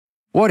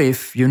What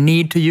if you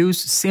need to use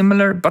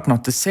similar but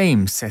not the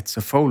same sets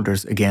of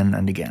folders again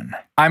and again?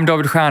 I'm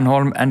David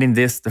Stiernholm, and in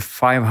this, the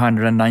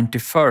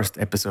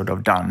 591st episode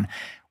of Done,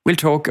 we'll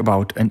talk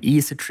about an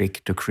easy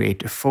trick to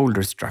create a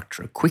folder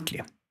structure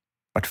quickly.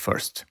 But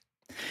first,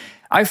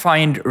 I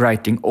find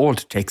writing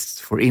alt texts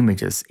for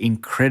images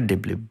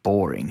incredibly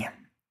boring.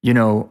 You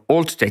know,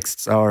 alt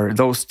texts are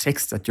those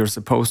texts that you're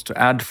supposed to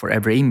add for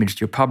every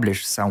image you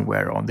publish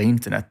somewhere on the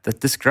internet that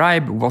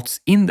describe what's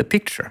in the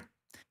picture.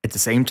 At the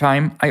same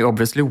time, I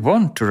obviously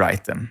want to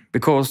write them,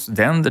 because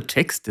then the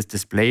text is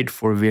displayed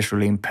for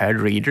visually impaired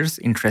readers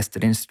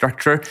interested in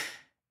structure,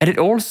 and it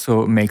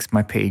also makes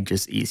my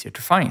pages easier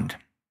to find.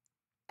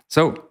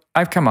 So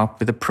I've come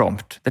up with a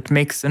prompt that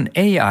makes an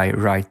AI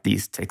write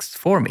these texts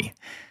for me,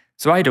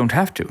 so I don't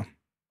have to.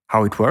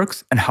 How it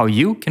works and how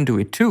you can do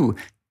it too,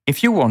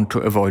 if you want to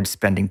avoid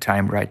spending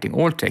time writing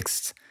alt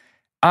texts,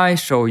 I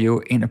show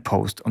you in a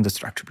post on the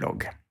Structure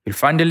blog. You'll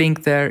find a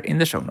link there in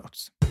the show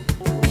notes.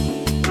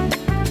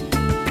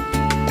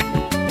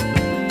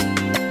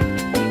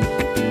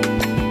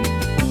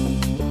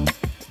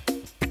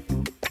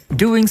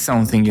 Doing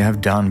something you have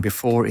done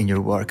before in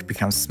your work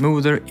becomes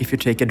smoother if you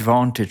take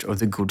advantage of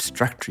the good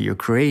structure you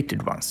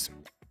created once.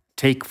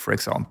 Take, for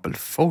example,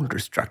 folder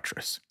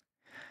structures.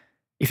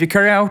 If you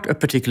carry out a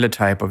particular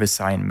type of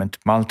assignment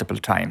multiple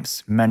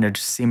times,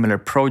 manage similar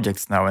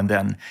projects now and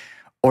then,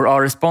 or are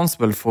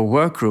responsible for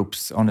work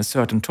groups on a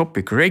certain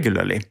topic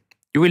regularly,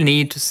 you will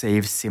need to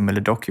save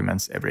similar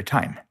documents every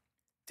time.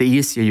 The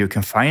easier you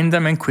can find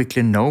them and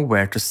quickly know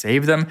where to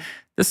save them,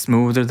 the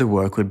smoother the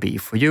work will be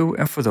for you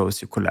and for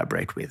those you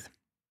collaborate with.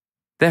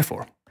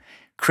 Therefore,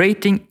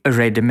 creating a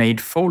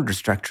ready-made folder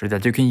structure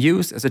that you can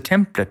use as a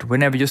template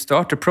whenever you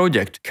start a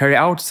project, carry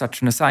out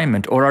such an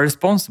assignment, or are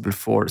responsible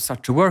for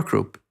such a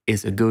workgroup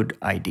is a good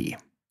idea.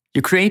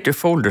 You create a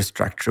folder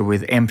structure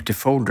with empty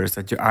folders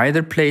that you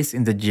either place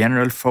in the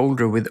general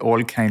folder with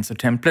all kinds of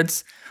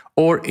templates,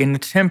 or in a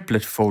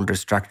template folder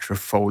structure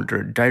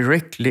folder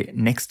directly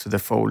next to the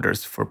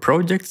folders for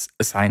projects,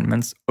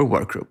 assignments, or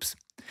workgroups.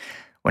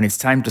 When it's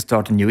time to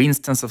start a new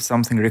instance of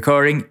something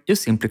recurring, you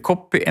simply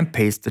copy and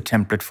paste the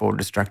template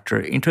folder structure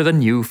into the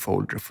new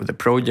folder for the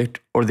project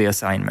or the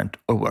assignment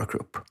or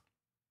workgroup.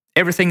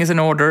 Everything is in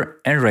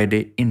order and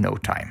ready in no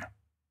time.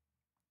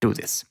 Do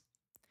this.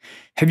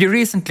 Have you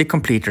recently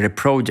completed a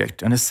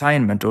project, an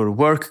assignment, or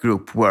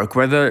workgroup work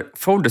where the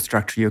folder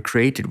structure you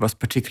created was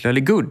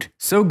particularly good,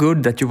 so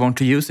good that you want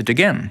to use it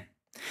again?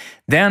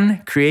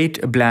 Then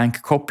create a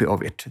blank copy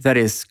of it, that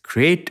is,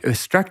 create a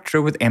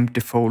structure with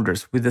empty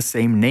folders with the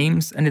same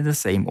names and in the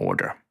same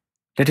order.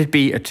 Let it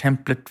be a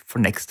template for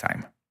next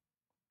time.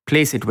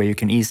 Place it where you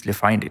can easily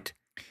find it.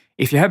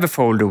 If you have a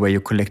folder where you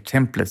collect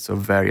templates of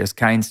various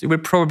kinds, you will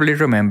probably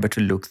remember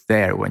to look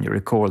there when you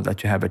recall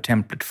that you have a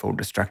template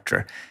folder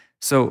structure,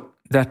 so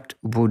that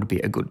would be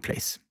a good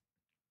place.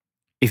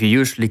 If you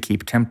usually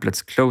keep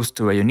templates close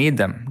to where you need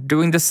them,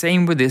 doing the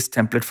same with this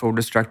template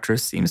folder structure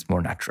seems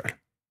more natural.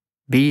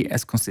 Be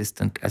as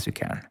consistent as you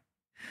can.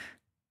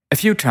 A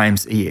few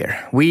times a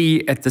year,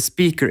 we at the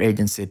speaker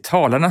agency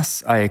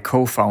Talarnas I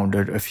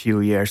co-founded a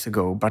few years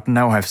ago but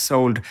now have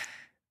sold,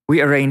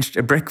 we arranged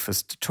a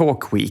breakfast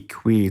talk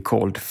week we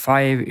called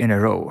 5 in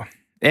a row.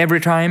 Every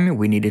time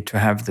we needed to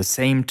have the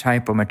same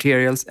type of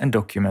materials and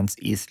documents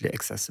easily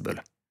accessible.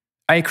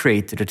 I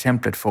created a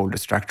template folder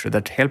structure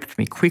that helped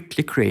me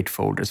quickly create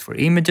folders for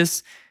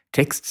images,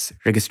 texts,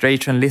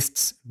 registration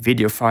lists,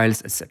 video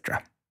files,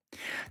 etc.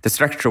 The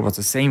structure was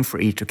the same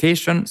for each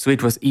occasion, so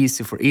it was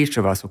easy for each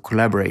of us who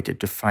collaborated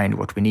to find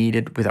what we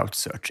needed without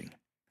searching.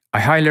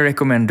 I highly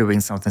recommend doing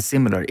something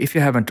similar if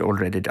you haven't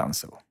already done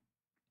so.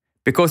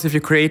 Because if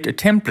you create a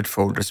template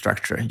folder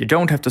structure, you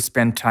don't have to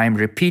spend time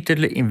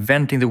repeatedly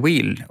inventing the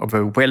wheel of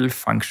a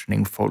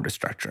well-functioning folder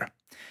structure.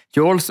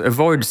 You also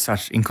avoid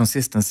such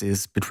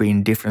inconsistencies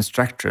between different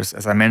structures,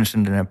 as I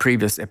mentioned in a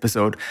previous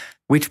episode,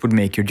 which would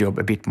make your job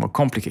a bit more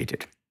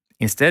complicated.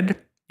 Instead,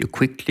 you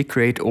quickly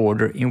create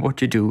order in what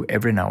you do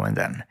every now and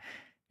then.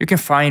 You can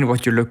find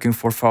what you're looking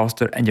for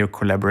faster, and your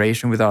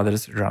collaboration with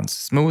others runs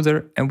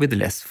smoother and with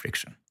less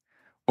friction.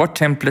 What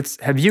templates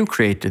have you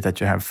created that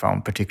you have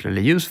found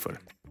particularly useful?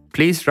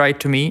 Please write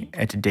to me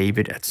at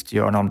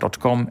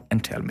david@stiernholm.com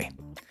and tell me.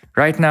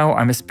 Right now,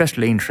 I'm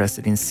especially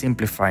interested in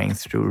simplifying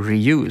through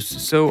reuse,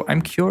 so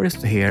I'm curious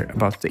to hear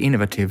about the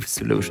innovative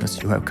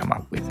solutions you have come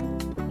up with.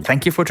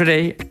 Thank you for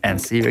today, and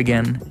see you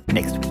again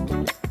next week.